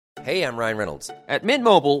Hey, I'm Ryan Reynolds. At Mint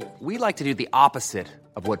Mobile, we like to do the opposite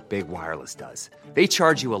of what Big Wireless does. They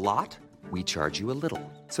charge you a lot, we charge you a little.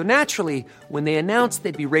 So naturally, when they announced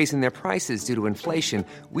they'd be raising their prices due to inflation,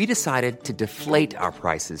 we decided to deflate our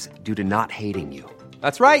prices due to not hating you.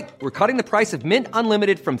 That's right. We're cutting the price of Mint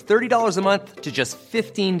Unlimited from $30 a month to just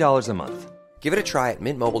 $15 a month. Give it a try at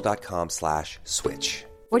mintmobile.com/switch.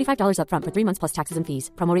 $45 up front for 3 months plus taxes and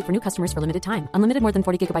fees. Promo rate for new customers for limited time. Unlimited more than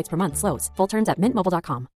 40 gigabytes per month. Slows full terms at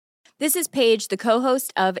mintmobile.com. This is Paige, the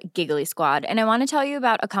co-host of Giggly Squad, and I want to tell you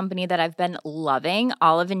about a company that I've been loving,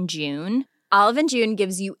 Olive & June. Olive & June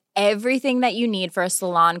gives you everything that you need for a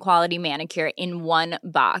salon-quality manicure in one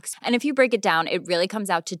box. And if you break it down, it really comes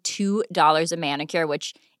out to $2 a manicure,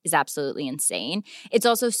 which is absolutely insane. It's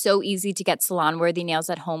also so easy to get salon-worthy nails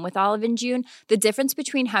at home with Olive & June. The difference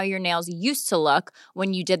between how your nails used to look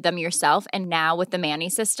when you did them yourself and now with the Mani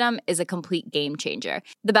system is a complete game changer.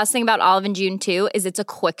 The best thing about Olive & June, too, is it's a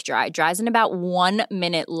quick dry. Dries in about 1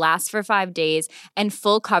 minute, lasts for 5 days, and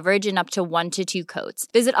full coverage in up to 1 to 2 coats.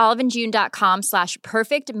 Visit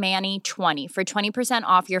oliveandjune.com/perfectmani20 for 20%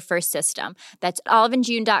 off your first system. That's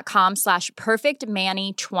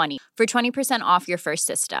oliveandjune.com/perfectmani20 for 20% off your first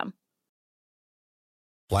system.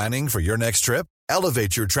 Planning for your next trip?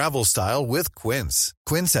 Elevate your travel style with Quince.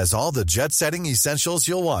 Quince has all the jet-setting essentials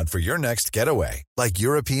you'll want for your next getaway, like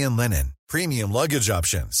European linen, premium luggage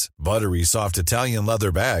options, buttery soft Italian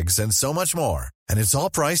leather bags, and so much more. And it's all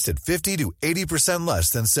priced at 50 to 80%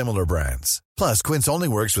 less than similar brands. Plus, Quince only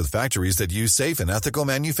works with factories that use safe and ethical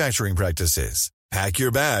manufacturing practices. Pack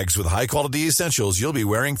your bags with high-quality essentials you'll be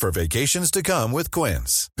wearing for vacations to come with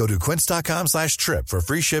Quince. Go to quince.com/trip for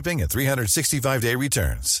free shipping and 365-day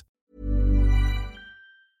returns.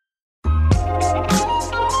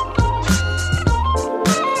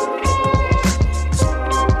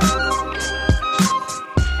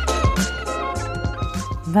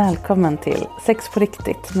 Välkommen till Sex på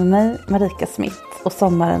riktigt med mig, Marika Smith, och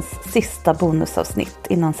sommarens sista bonusavsnitt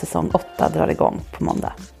innan säsong 8 drar igång på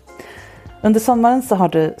måndag. Under sommaren så har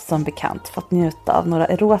du som bekant fått njuta av några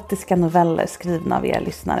erotiska noveller skrivna av er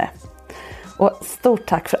lyssnare. Och stort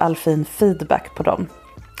tack för all fin feedback på dem.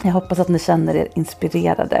 Jag hoppas att ni känner er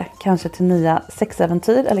inspirerade, kanske till nya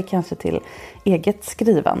sexäventyr eller kanske till eget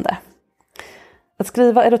skrivande. Att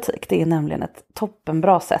skriva erotik, det är nämligen ett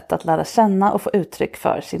toppenbra sätt att lära känna och få uttryck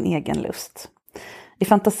för sin egen lust. I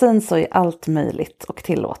fantasin så är allt möjligt och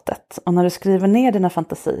tillåtet. Och när du skriver ner dina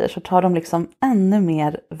fantasier så tar de liksom ännu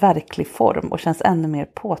mer verklig form och känns ännu mer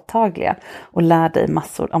påtagliga och lär dig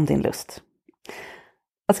massor om din lust.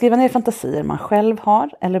 Att skriva ner fantasier man själv har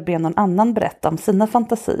eller be någon annan berätta om sina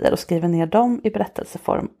fantasier och skriva ner dem i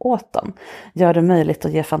berättelseform åt dem gör det möjligt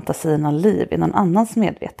att ge fantasierna liv i någon annans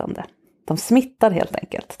medvetande. De smittar helt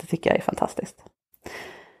enkelt. Det tycker jag är fantastiskt.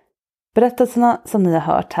 Berättelserna som ni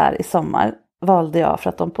har hört här i sommar valde jag för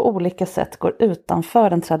att de på olika sätt går utanför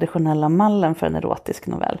den traditionella mallen för en erotisk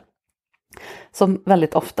novell. Som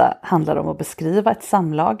väldigt ofta handlar om att beskriva ett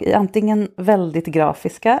samlag i antingen väldigt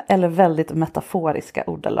grafiska eller väldigt metaforiska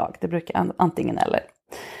ordalag. Det brukar antingen eller.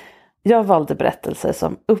 Jag valde berättelser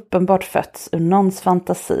som uppenbart fötts ur någons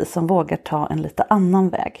fantasi som vågar ta en lite annan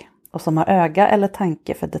väg. Och som har öga eller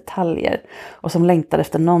tanke för detaljer och som längtar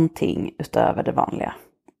efter någonting utöver det vanliga.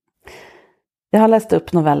 Jag har läst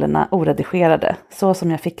upp novellerna oredigerade, så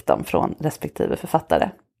som jag fick dem från respektive författare.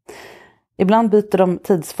 Ibland byter de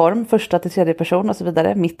tidsform, första till tredje person och så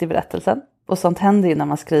vidare, mitt i berättelsen. Och sånt händer ju när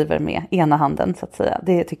man skriver med ena handen, så att säga.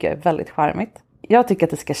 Det tycker jag är väldigt charmigt. Jag tycker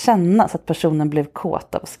att det ska kännas att personen blev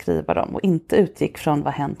kåt av att skriva dem och inte utgick från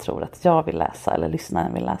vad hen tror att jag vill läsa eller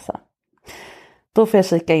lyssnaren vill läsa. Då får jag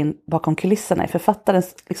kika in bakom kulisserna i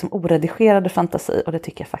författarens oredigerade fantasi, och det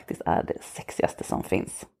tycker jag faktiskt är det sexigaste som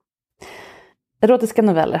finns. Erotiska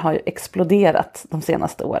noveller har ju exploderat de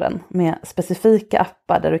senaste åren med specifika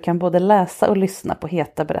appar där du kan både läsa och lyssna på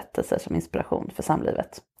heta berättelser som inspiration för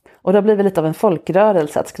samlivet. Och det har blivit lite av en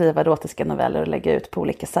folkrörelse att skriva erotiska noveller och lägga ut på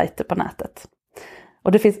olika sajter på nätet.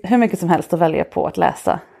 Och det finns hur mycket som helst att välja på att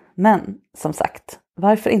läsa. Men som sagt,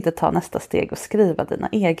 varför inte ta nästa steg och skriva dina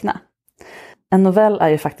egna? En novell är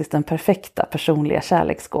ju faktiskt den perfekta personliga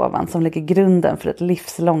kärleksgåvan som lägger grunden för ett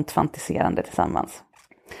livslångt fantiserande tillsammans.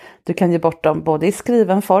 Du kan ge bort dem både i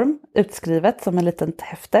skriven form, utskrivet som en liten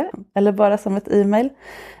häfte eller bara som ett e-mail.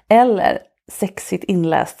 Eller sexigt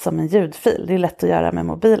inläst som en ljudfil. Det är lätt att göra med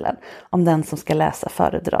mobilen om den som ska läsa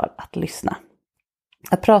föredrar att lyssna.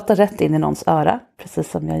 Att prata rätt in i någons öra,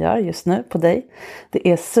 precis som jag gör just nu på dig, det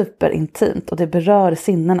är superintimt och det berör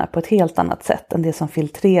sinnena på ett helt annat sätt än det som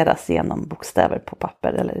filtreras genom bokstäver på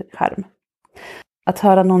papper eller skärm. Att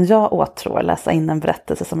höra någon jag åtrår läsa in en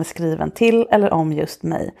berättelse som är skriven till eller om just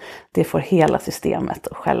mig, det får hela systemet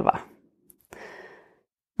att själva.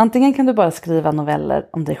 Antingen kan du bara skriva noveller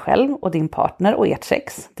om dig själv och din partner och ert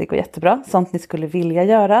sex. Det går jättebra. Sånt ni skulle vilja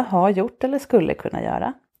göra, ha gjort eller skulle kunna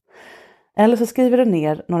göra. Eller så skriver du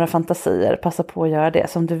ner några fantasier, passa på att göra det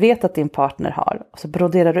som du vet att din partner har. Och så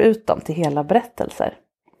broderar du ut dem till hela berättelser.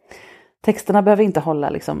 Texterna behöver inte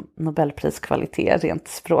hålla Nobelpriskvalitet rent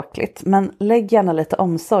språkligt. Men lägg gärna lite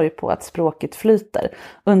omsorg på att språket flyter.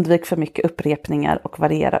 Undvik för mycket upprepningar och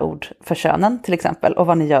variera ord för könen till exempel. Och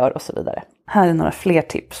vad ni gör och så vidare. Här är några fler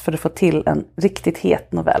tips för att få till en riktigt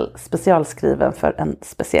het novell. Specialskriven för en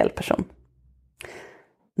speciell person.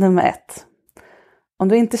 Nummer 1. Om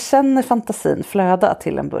du inte känner fantasin flöda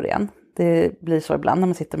till en början. Det blir så ibland när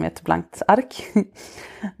man sitter med ett blankt ark.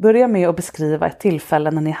 Börja med att beskriva ett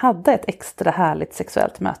tillfälle när ni hade ett extra härligt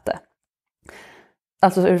sexuellt möte.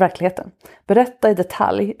 Alltså ur verkligheten. Berätta i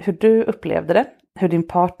detalj hur du upplevde det. Hur din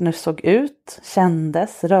partner såg ut,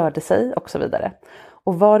 kändes, rörde sig och så vidare.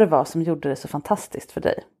 Och vad det var som gjorde det så fantastiskt för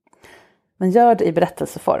dig. Men gör det i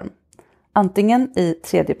berättelseform. Antingen i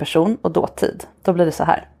tredje person och dåtid. Då blir det så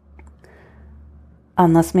här.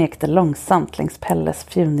 Anna smekte långsamt längs Pelles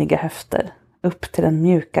fjuniga höfter, upp till den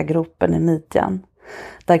mjuka gropen i midjan.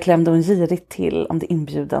 Där klämde hon girigt till om det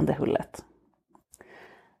inbjudande hullet.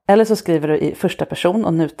 Eller så skriver du i första person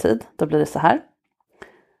och nutid, då blir det så här.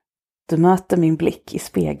 Du möter min blick i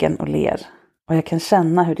spegeln och ler, och jag kan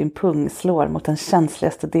känna hur din pung slår mot den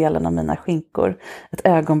känsligaste delen av mina skinkor, ett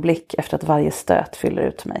ögonblick efter att varje stöt fyller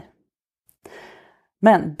ut mig.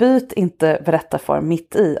 Men byt inte berättarform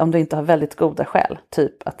mitt i om du inte har väldigt goda skäl.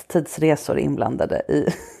 Typ att tidsresor är inblandade i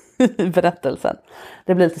berättelsen.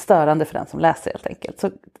 Det blir lite störande för den som läser helt enkelt.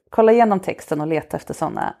 Så kolla igenom texten och leta efter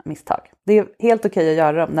sådana misstag. Det är helt okej att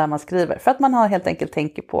göra dem när man skriver. För att man har helt enkelt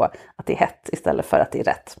tänker på att det är hett istället för att det är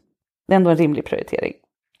rätt. Det är ändå en rimlig prioritering.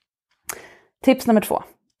 Tips nummer 2.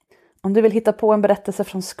 Om du vill hitta på en berättelse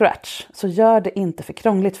från scratch så gör det inte för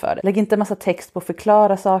krångligt för dig. Lägg inte massa text på att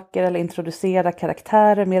förklara saker eller introducera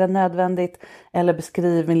karaktärer mer än nödvändigt eller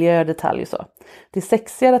beskriv miljödetaljer så. Det är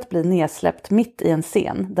sexigare att bli nedsläppt mitt i en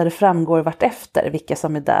scen där det framgår vartefter vilka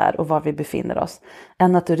som är där och var vi befinner oss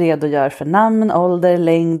än att du redogör för namn, ålder,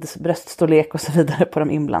 längd, bröststorlek och så vidare på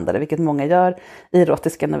de inblandade, vilket många gör i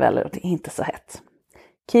erotiska noveller och det är inte så hett.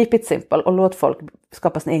 Keep it simple och låt folk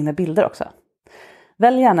skapa sina egna bilder också.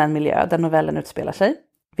 Välj gärna en miljö där novellen utspelar sig,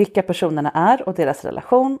 vilka personerna är och deras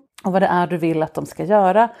relation och vad det är du vill att de ska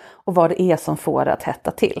göra och vad det är som får det att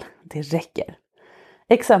hetta till. Det räcker.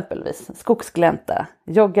 Exempelvis skogsglänta,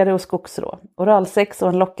 joggare och skogsrå, oralsex och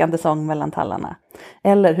en lockande sång mellan tallarna.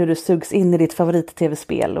 Eller hur du sugs in i ditt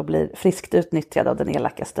favorit-tv-spel och blir friskt utnyttjad av den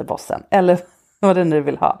elakaste bossen. Eller vad du nu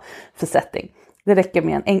vill ha för setting. Det räcker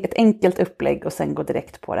med ett enkelt upplägg och sen gå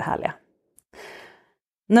direkt på det härliga.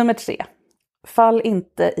 Nummer 3. Fall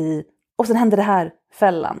inte i, och sen händer det här,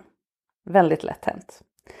 fällan. Väldigt lätt hänt.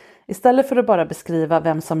 Istället för att bara beskriva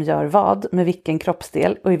vem som gör vad, med vilken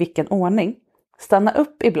kroppsdel och i vilken ordning, stanna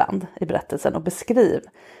upp ibland i berättelsen och beskriv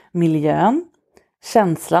miljön,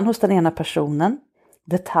 känslan hos den ena personen,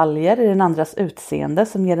 detaljer i den andras utseende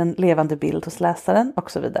som ger en levande bild hos läsaren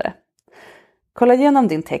och så vidare. Kolla igenom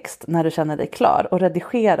din text när du känner dig klar och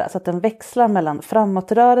redigera så att den växlar mellan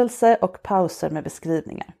framåtrörelse och pauser med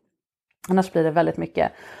beskrivningar. Annars blir det väldigt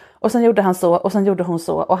mycket. Och sen gjorde han så och sen gjorde hon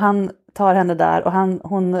så och han tar henne där och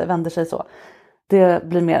hon vänder sig så. Det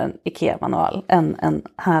blir mer en IKEA-manual än en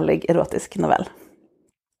härlig erotisk novell.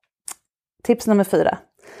 Tips nummer 4.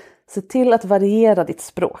 Se till att variera ditt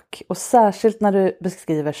språk och särskilt när du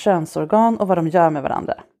beskriver könsorgan och vad de gör med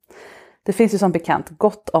varandra. Det finns ju som bekant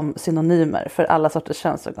gott om synonymer för alla sorters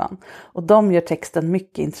könsorgan och de gör texten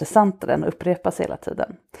mycket intressantare än att upprepas hela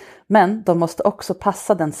tiden. Men de måste också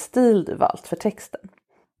passa den stil du valt för texten.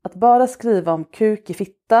 Att bara skriva om kuk i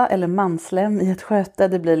fitta eller manslem i ett sköte,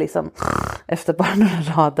 det blir efter bara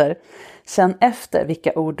några rader. Känn efter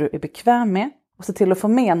vilka ord du är bekväm med och se till att få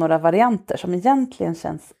med några varianter som egentligen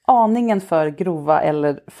känns aningen för grova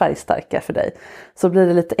eller färgstarka för dig. Så blir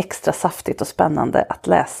det lite extra saftigt och spännande att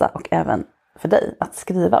läsa och även för dig att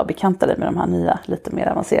skriva och bekanta dig med de här nya, lite mer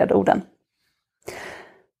avancerade orden.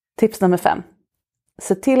 Tips nummer 5.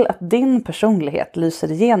 Se till att din personlighet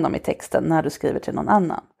lyser igenom i texten när du skriver till någon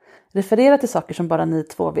annan. Referera till saker som bara ni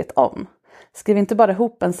två vet om. Skriv inte bara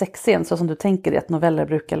ihop en sexscen så som du tänker dig att noveller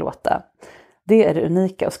brukar låta. Det är det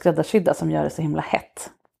unika och skräddarsydda som gör det så himla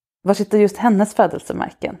hett. Var sitter just hennes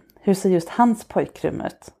födelsemärken? Hur ser just hans pojkrum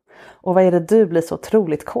ut? Och vad är det du blir så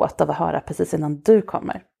otroligt kåt av att höra precis innan du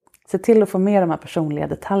kommer? Se till att få med de här personliga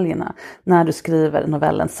detaljerna när du skriver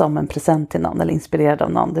novellen som en present till någon eller inspirerad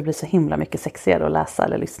av någon. Det blir så himla mycket sexigare att läsa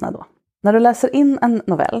eller lyssna då. När du läser in en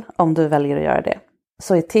novell, om du väljer att göra det,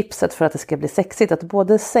 så är tipset för att det ska bli sexigt att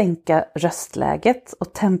både sänka röstläget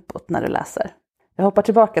och tempot när du läser. Jag hoppar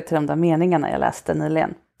tillbaka till de där meningarna jag läste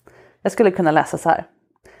nyligen. Jag skulle kunna läsa så här.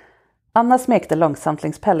 Anna smekte långsamt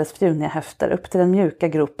längs Pelles fjuniga höfter upp till den mjuka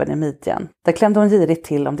gropen i midjan. Där klämde hon girigt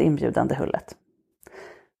till om det inbjudande hullet.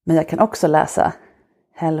 Men jag kan också läsa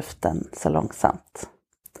hälften så långsamt.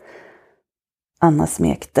 Anna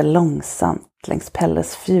smekte långsamt längs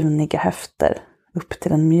Pelles fjuniga höfter upp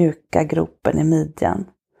till den mjuka gropen i midjan.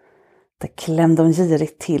 Där klämde hon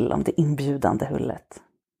girigt till om det inbjudande hullet.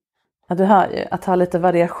 Ja, du hör ju att ha lite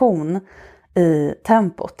variation i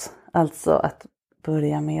tempot. Alltså att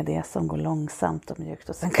börja med det som går långsamt och mjukt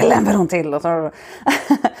och sen klämmer hon till. Och så.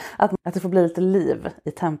 att det får bli lite liv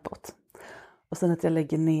i tempot. Och sen att jag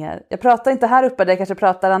lägger ner. Jag pratar inte här uppe, det jag kanske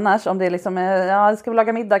pratar annars. Om det är liksom, ja, ska vi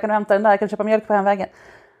laga middag, kan du hämta den där, kan du köpa mjölk på hemvägen.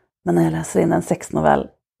 Men när jag läser in en sexnovell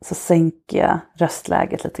så sänker jag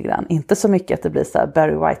röstläget lite grann. Inte så mycket att det blir så här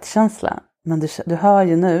Barry White-känsla. Men du hör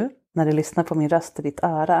ju nu, när du lyssnar på min röst i ditt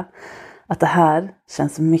öra, att det här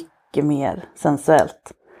känns mycket mer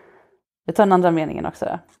sensuellt. Vi tar den andra meningen också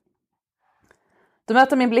då. Du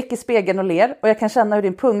möter min blick i spegeln och ler och jag kan känna hur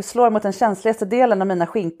din pung slår mot den känsligaste delen av mina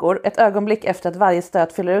skinkor ett ögonblick efter att varje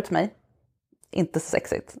stöt fyller ut mig. Inte så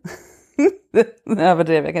sexigt. Nu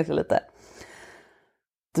överdrev jag kanske lite.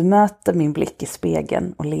 Du möter min blick i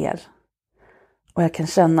spegeln och ler. Och jag kan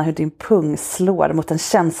känna hur din pung slår mot den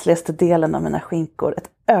känsligaste delen av mina skinkor ett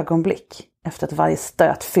ögonblick efter att varje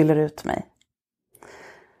stöt fyller ut mig.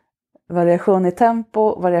 Variation i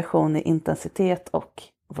tempo, variation i intensitet och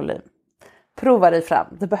volym. Prova dig fram.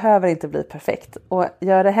 Det behöver inte bli perfekt. Och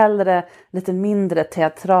gör det hellre lite mindre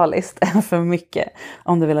teatraliskt än för mycket.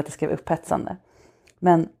 Om du vill att det ska vara upphetsande.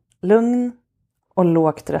 Men lugn och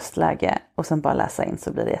lågt röstläge. Och sen bara läsa in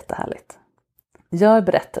så blir det jättehärligt. Gör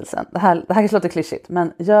berättelsen. Det här kanske låter klyschigt.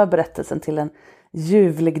 Men gör berättelsen till en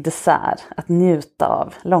ljuvlig dessert. Att njuta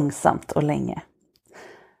av långsamt och länge.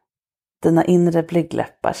 Dina inre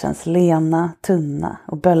blygdläppar känns lena, tunna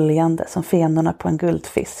och böljande som fenorna på en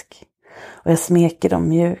guldfisk. Och jag smeker dem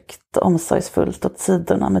mjukt och omsorgsfullt åt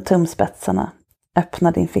sidorna med tumspetsarna.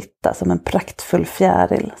 Öppnar din fitta som en praktfull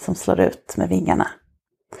fjäril som slår ut med vingarna.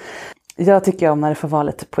 Jag tycker om när det får vara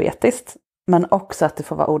lite poetiskt. Men också att det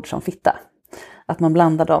får vara ord som fitta. Att man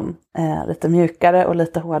blandar de lite mjukare och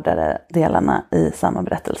lite hårdare delarna i samma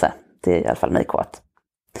berättelse. Det är i alla fall mig kåt.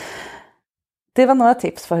 Det var några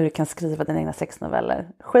tips för hur du kan skriva dina egna sexnoveller.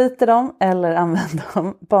 Skit i dem eller använd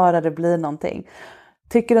dem bara det blir någonting.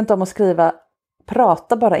 Tycker du inte om att skriva,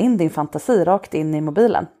 prata bara in din fantasi rakt in i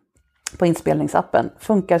mobilen. På inspelningsappen.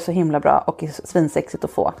 Funkar så himla bra och är svinsexigt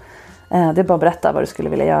att få. Det är bara att berätta vad du skulle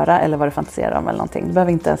vilja göra eller vad du fantiserar om eller någonting. Det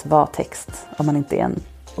behöver inte ens vara text om man inte är en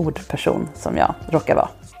ordperson som jag råkar vara.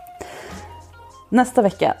 Nästa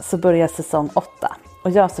vecka så börjar säsong 8.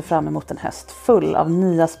 Och jag ser fram emot en höst full av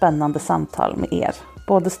nya spännande samtal med er.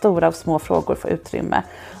 Både stora och små frågor får utrymme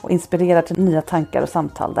och inspirerar till nya tankar och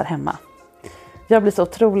samtal där hemma. Jag blir så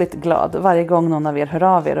otroligt glad varje gång någon av er hör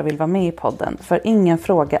av er och vill vara med i podden. För ingen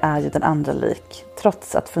fråga är ju den andra lik.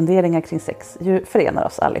 Trots att funderingar kring sex ju förenar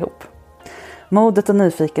oss allihop. Modet och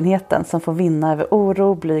nyfikenheten som får vinna över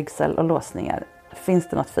oro, blygsel och låsningar. Finns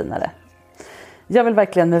det något finare? Jag vill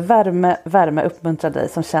verkligen med värme uppmuntra dig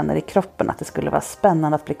som känner i kroppen att det skulle vara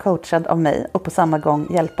spännande att bli coachad av mig och på samma gång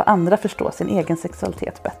hjälpa andra förstå sin egen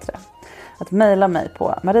sexualitet bättre. Att mejla mig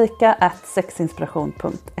på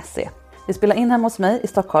marika@sexinspiration.se. Vi spelar in hemma hos mig i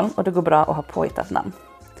Stockholm och det går bra att ha påhittat namn.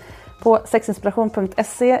 På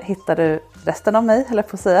sexinspiration.se hittar du resten av mig, eller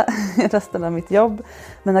på att säga, resten av mitt jobb,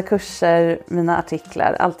 mina kurser, mina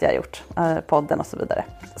artiklar, allt jag har gjort, podden och så vidare.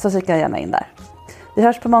 Så kika gärna in där. Vi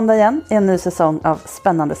hörs på måndag igen i en ny säsong av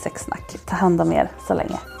spännande sexsnack. Ta hand om er så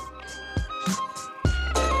länge.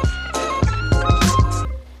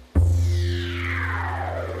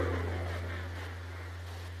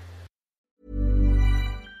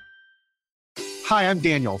 Hi, I'm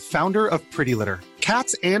Daniel, founder of Pretty Litter.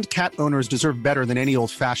 Cats and cat owners deserve better than any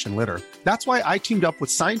old-fashioned litter. That's why I teamed up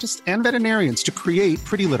with scientists and veterinarians to create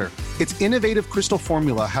Pretty Litter. Its innovative crystal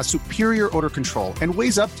formula has superior odor control and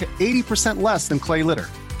weighs up to 80% less than clay litter.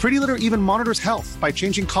 Pretty Litter even monitors health by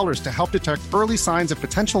changing colors to help detect early signs of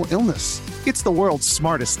potential illness. It's the world's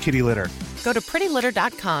smartest kitty litter. Go to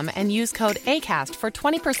prettylitter.com and use code ACAST for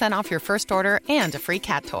 20% off your first order and a free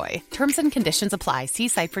cat toy. Terms and conditions apply. See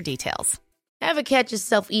site for details. Ever catch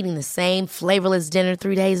yourself eating the same flavorless dinner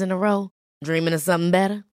 3 days in a row? Dreaming of something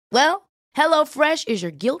better? Well, HelloFresh is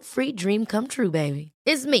your guilt-free dream come true, baby.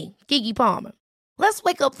 It's me, Keke Palmer. Let's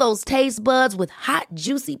wake up those taste buds with hot,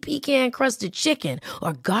 juicy pecan-crusted chicken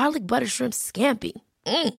or garlic butter shrimp scampi.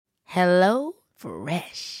 Hello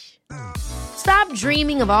Fresh. Stop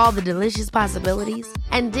dreaming of all the delicious possibilities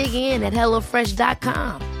and dig in at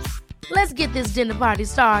HelloFresh.com. Let's get this dinner party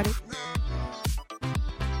started.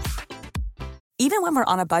 Even when we're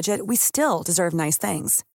on a budget, we still deserve nice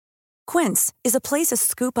things. Quince is a place to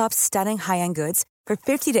scoop up stunning high-end goods for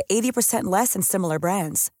 50 to 80% less than similar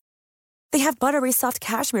brands. They have buttery soft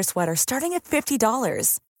cashmere sweaters starting at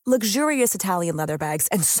 $50, luxurious Italian leather bags,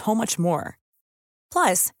 and so much more.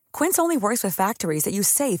 Plus, Quince only works with factories that use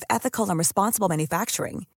safe, ethical, and responsible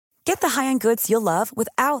manufacturing. Get the high-end goods you'll love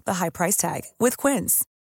without the high price tag with Quince.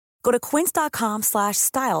 Go to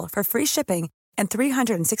quince.com/style for free shipping and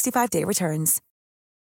 365-day returns.